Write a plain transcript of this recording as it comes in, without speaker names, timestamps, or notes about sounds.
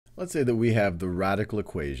Let's say that we have the radical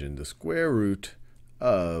equation, the square root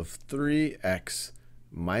of 3x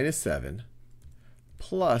minus 7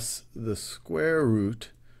 plus the square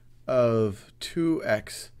root of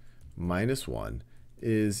 2x minus 1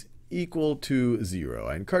 is equal to 0.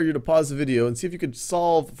 I encourage you to pause the video and see if you could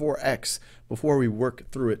solve for x before we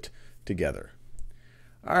work through it together.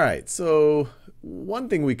 All right, so one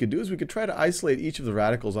thing we could do is we could try to isolate each of the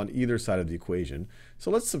radicals on either side of the equation.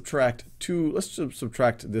 So let's subtract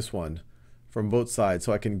this one from both sides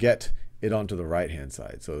so I can get it onto the right-hand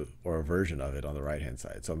side, or a version of it on the right-hand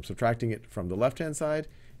side. So I'm subtracting it from the left-hand side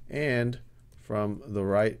and from the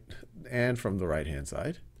right-hand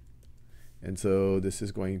side. And so this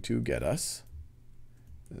is going to get us,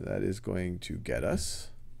 on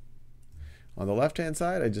the left-hand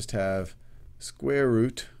side, I just have square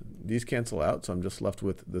root, these cancel out, so I'm just left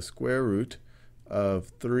with the square root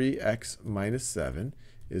of 3x minus 7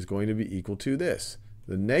 is going to be equal to this,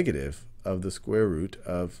 the negative of the square root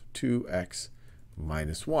of 2x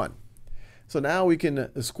minus 1. So now we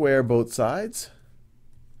can square both sides.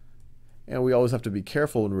 And we always have to be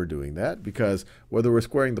careful when we're doing that, because whether we're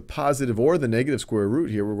squaring the positive or the negative square root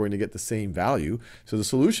here, we're going to get the same value. So the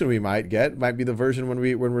solution we might get might be the version when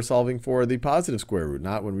we're solving for the positive square root,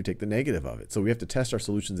 not when we take the negative of it. So we have to test our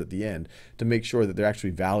solutions at the end to make sure that they're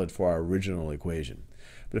actually valid for our original equation.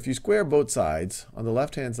 But if you square both sides, on the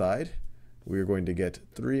left-hand side, we're going to get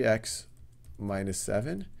 3x minus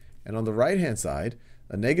 7. And on the right-hand side,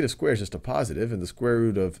 a negative square is just a positive, and the square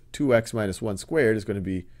root of 2x minus 1 squared is going to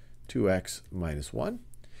be 2x minus 1.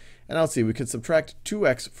 And I'll see, we can subtract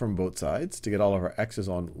 2x from both sides to get all of our x's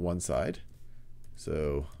on one side.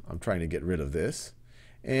 So I'm trying to get rid of this.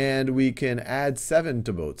 And we can add 7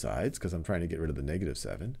 to both sides, because I'm trying to get rid of the negative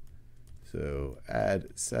 7. So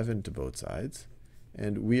add 7 to both sides.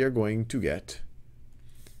 And we are going to get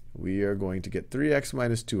 3x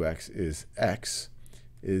minus 2x is x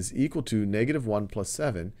is equal to negative 1 plus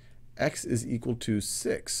 7. X is equal to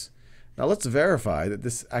 6. Now let's verify that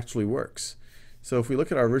this actually works. So if we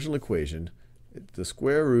look at our original equation, the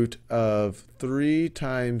square root of 3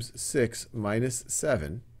 times 6 minus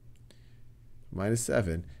 7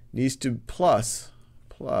 needs to plus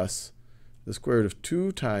the square root of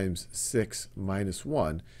 2 times 6 minus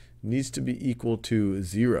 1 needs to be equal to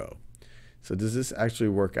 0. So does this actually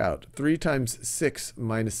work out? 3 times 6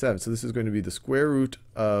 minus 7, so this is going to be the square root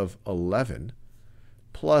of 11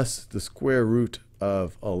 plus the square root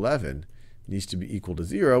of 11 needs to be equal to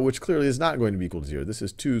 0, which clearly is not going to be equal to 0. This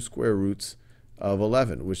is 2 square roots of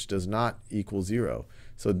 11, which does not equal 0.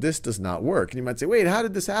 So this does not work. And you might say, wait, how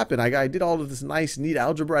did this happen? I did all of this nice, neat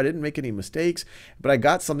algebra. I didn't make any mistakes, but I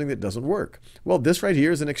got something that doesn't work. Well, this right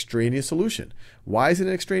here is an extraneous solution. Why is it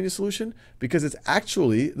an extraneous solution? Because it's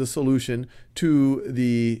actually the solution to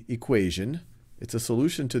the equation. It's a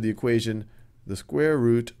solution to the equation, the square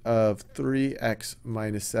root of 3x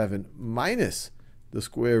minus 7 minus the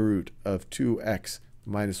square root of 2x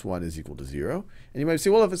minus 1 is equal to 0. And you might say,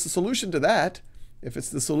 well, if it's the solution to that, if it's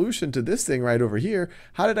the solution to this thing right over here,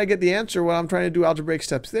 how did I get the answer when I'm trying to do algebraic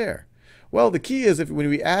steps there? Well, the key is when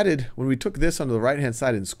we took this onto the right-hand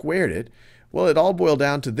side and squared it, well, it all boiled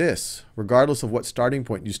down to this, regardless of what starting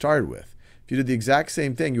point you started with. If you did the exact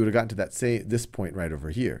same thing, you would have gotten to this point right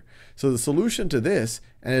over here. So the solution to this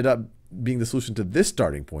ended up being the solution to this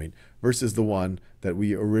starting point versus the one that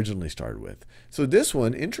we originally started with. So this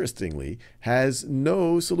one, interestingly, has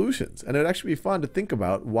no solutions. And it would actually be fun to think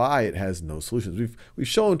about why it has no solutions. We've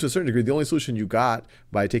shown to a certain degree the only solution you got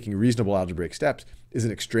by taking reasonable algebraic steps is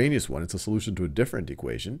an extraneous one. It's a solution to a different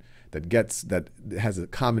equation that has a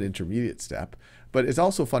common intermediate step. But it's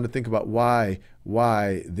also fun to think about why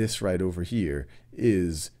this right over here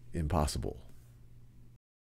is impossible.